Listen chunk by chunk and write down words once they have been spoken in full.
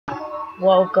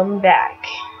Welcome back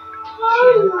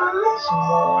to some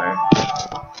more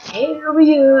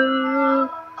Terraria.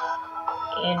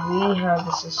 And we have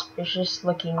a suspicious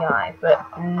looking eye, but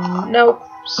nope,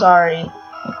 sorry.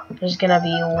 There's gonna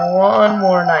be one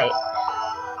more night,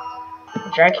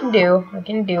 which I can deal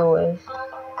with,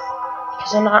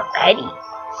 because I'm not ready.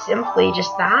 Simply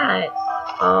just that.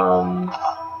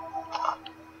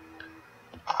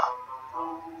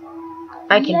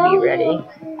 I can be ready.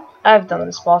 I've done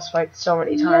this boss fight so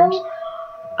many times.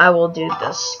 I will do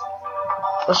this.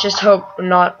 Let's just hope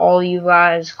not all you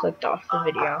guys clicked off the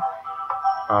video.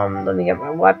 Let me get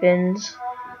my weapons.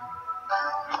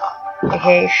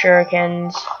 Okay,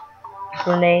 shurikens,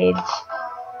 grenades.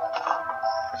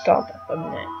 Stop that for a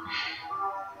minute.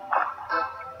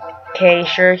 Okay,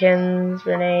 shurikens,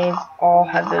 grenades, all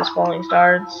have those falling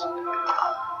stars.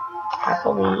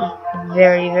 Happily,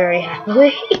 very, very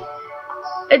happily.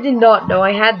 I did not know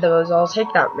I had those. I'll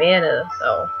take that mana,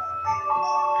 though.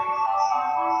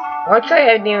 Like I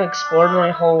haven't even explored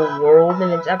my whole world,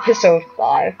 and it's episode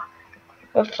 5.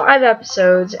 We have 5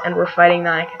 episodes, and we're fighting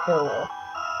the Icapillo.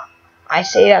 I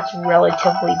say that's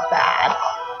relatively bad.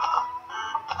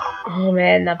 Oh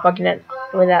man, that bug net,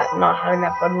 with that not having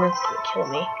that bug net's gonna kill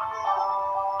me.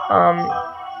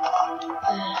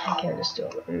 I can just do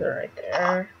it in there right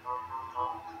there.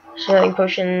 Healing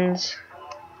potions.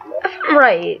 If I'm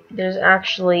right, there's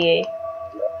actually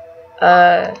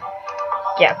yeah,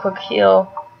 quick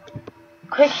heal.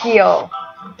 Quick heal.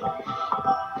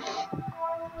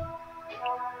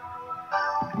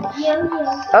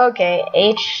 Okay,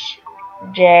 H,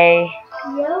 J,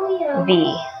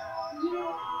 V.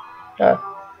 Yeah,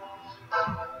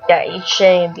 H,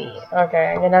 J, and B. Okay,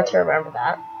 I'm gonna have to remember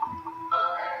that.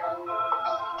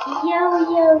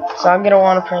 So I'm gonna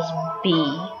want to press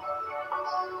B.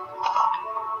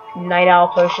 Night Owl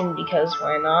Potion, because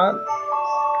why not?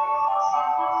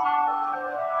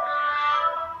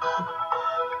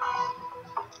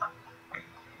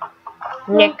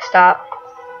 Nick, stop.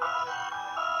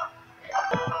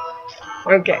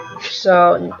 Okay,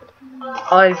 so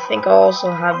I think I'll also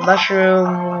have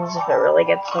mushrooms if it really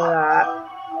gets to that.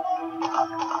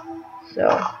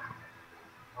 So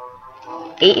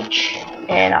H,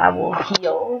 and I will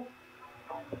heal.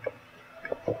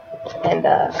 And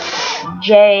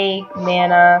J,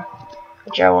 mana,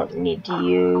 which I won't need to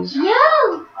use.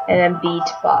 And then B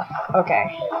to buff.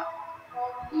 Okay.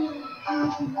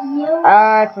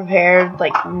 I prepared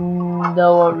like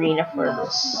no arena for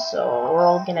this, so we're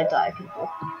all gonna die, people.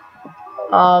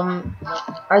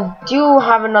 I do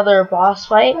have another boss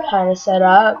fight kind of set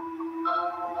up.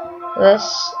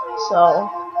 So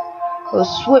with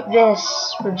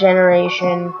swiftness,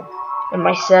 regeneration, and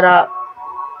my setup.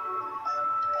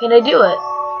 Can I do it?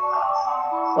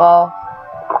 Well,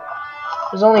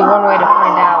 there's only one way to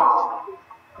find out.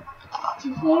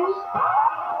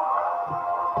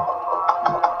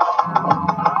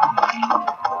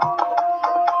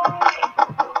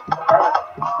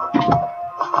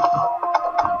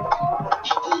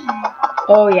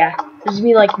 Oh yeah, there's gonna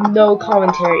be like no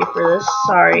commentary for this,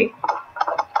 sorry.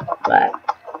 But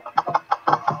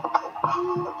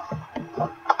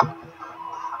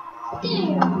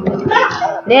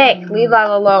Nick, leave that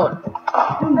alone.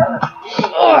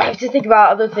 Oh, I have to think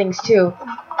about other things too.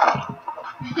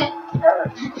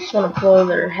 Just want to blow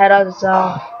their head out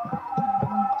off.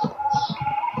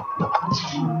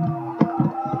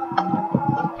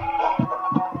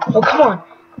 Oh, come on.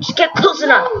 Just get close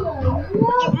enough.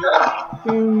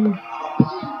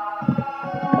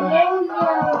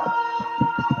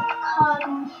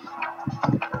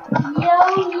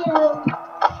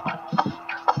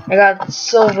 I got the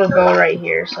silver bow right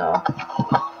here, so.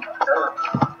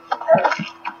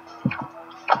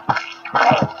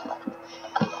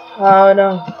 Oh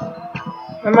no.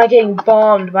 Am I getting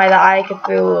bombed by the Eye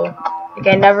Cthulhu? Like,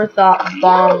 I never thought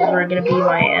bombs were gonna be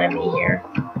my enemy here.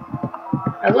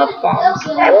 I love bombs.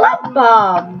 I love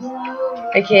bombs!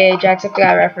 Okay,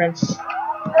 Jacksepticeye reference.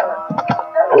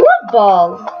 I love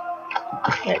balls!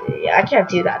 Yeah, I can't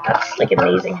do that. That's like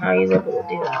amazing how he's able to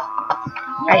do that.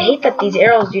 I hate that these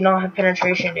arrows do not have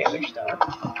penetration damage, though.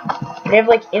 They have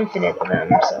like infinite of them,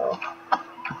 so.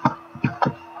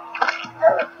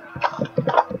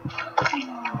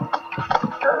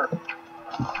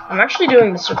 I'm actually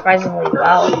doing this surprisingly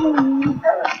well.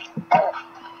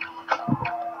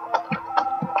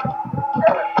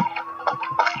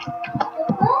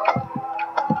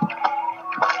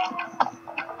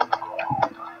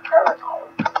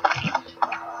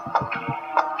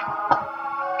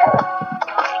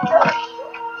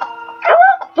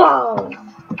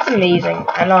 It's amazing.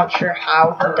 I'm not sure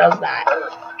how he does that.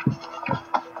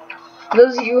 For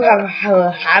those of you who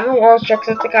haven't watched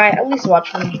Jacksepticeye, at least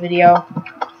watch one video.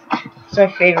 It's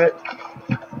my favorite.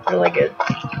 Really good.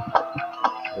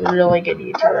 Really good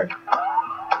YouTuber.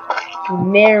 He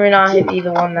may or may not be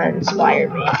the one that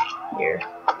inspired me here.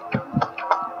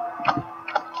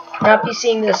 Not be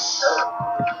seeing this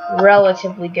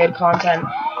relatively good content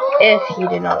if he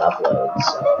did not upload.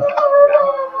 So,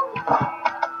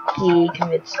 he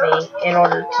convinced me in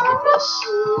order to do this.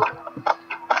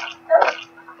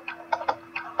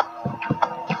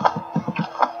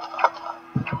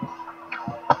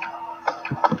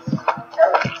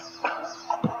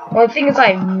 Well, the thing is,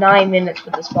 I have 9 minutes for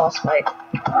this boss fight,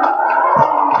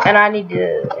 and I need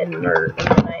to end the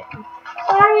night.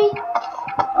 Sorry.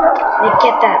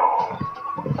 Get that.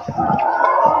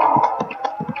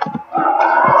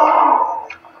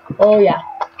 Oh yeah.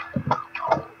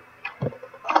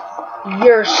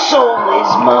 Your soul is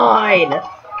mine.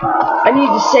 I need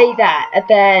to say that at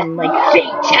the end, like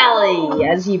fatality,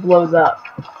 as he blows up.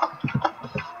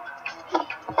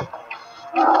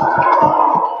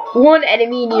 One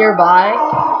enemy nearby.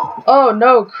 Oh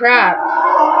no, crap.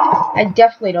 I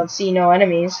definitely don't see no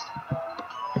enemies.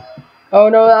 Oh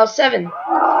no, that was 7.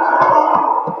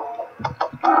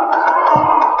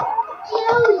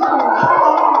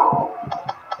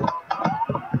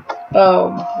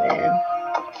 Oh man.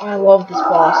 I love this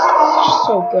boss. It's just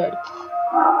so good.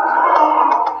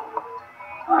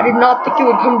 I did not think it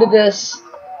would come to this.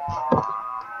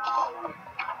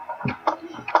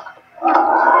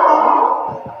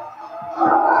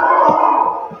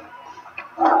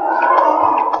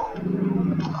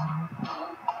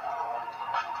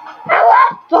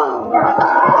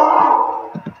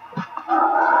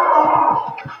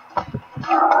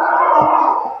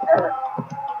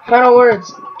 Final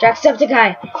words.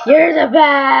 Jacksepticeye, you're the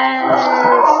best!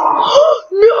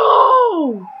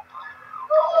 No!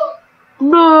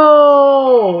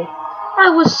 No! I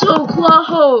was so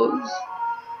close!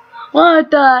 What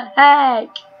the heck?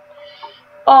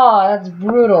 Oh, that's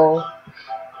brutal.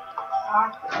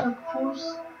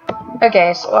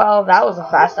 Okay, so, well, that was a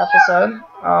fast episode.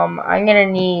 I'm gonna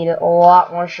need a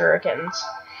lot more shurikens.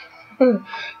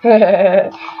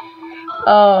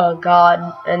 Oh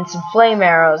god, and some flame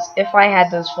arrows. If I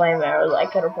had those flame arrows, I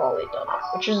could have probably done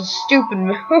it, which is a stupid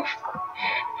move.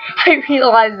 I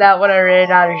realized that when I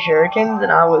ran out of shurikens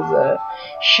and I was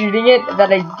shooting it,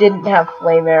 that I didn't have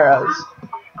flame arrows.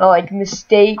 Like,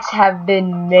 mistakes have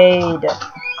been made.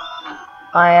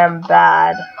 I am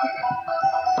bad.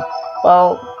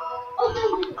 Well,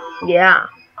 yeah.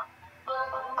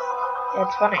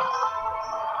 It's funny.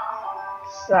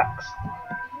 Sucks.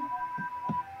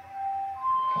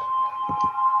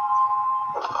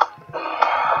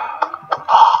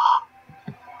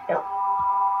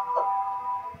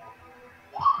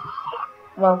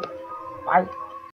 Well, I